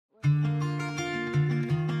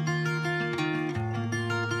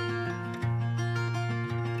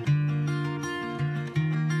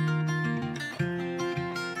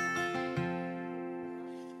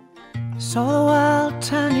Saw the world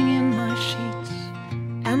turning in my sheets,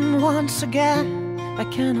 and once again I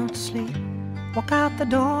cannot sleep. Walk out the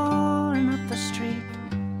door and up the street,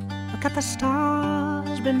 look at the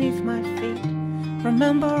stars beneath my feet,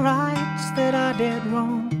 remember rights that I did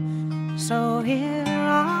wrong. So here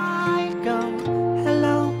I go,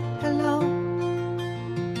 hello, hello.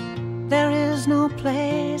 There is no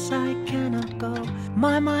place I cannot go.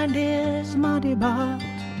 My mind is muddy but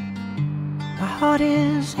my heart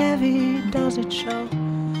is heavy, does it show?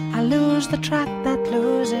 I lose the track that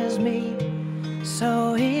loses me.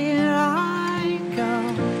 So here I go.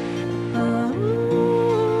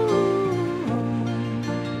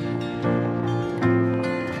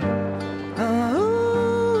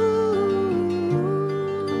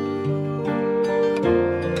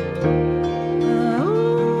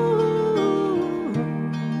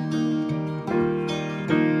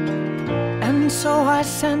 And so I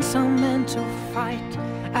sent some men to fight,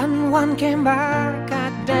 and one came back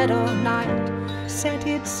at dead of night. Said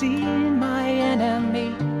he'd seen my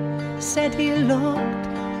enemy, said he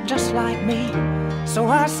looked just like me. So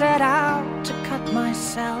I set out to cut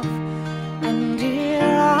myself, and here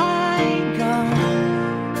I go.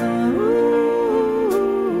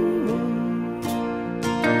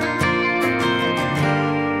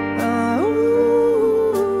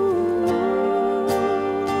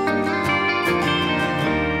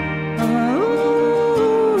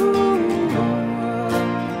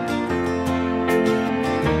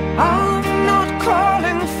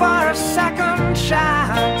 Second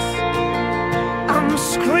chance, I'm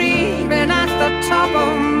screaming at the top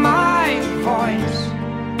of my voice.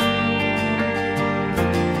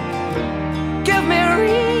 Give me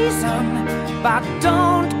reason, but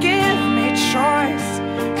don't give me choice,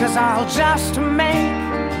 'cause I'll just make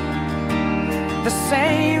the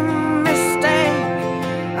same mistake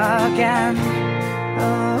again.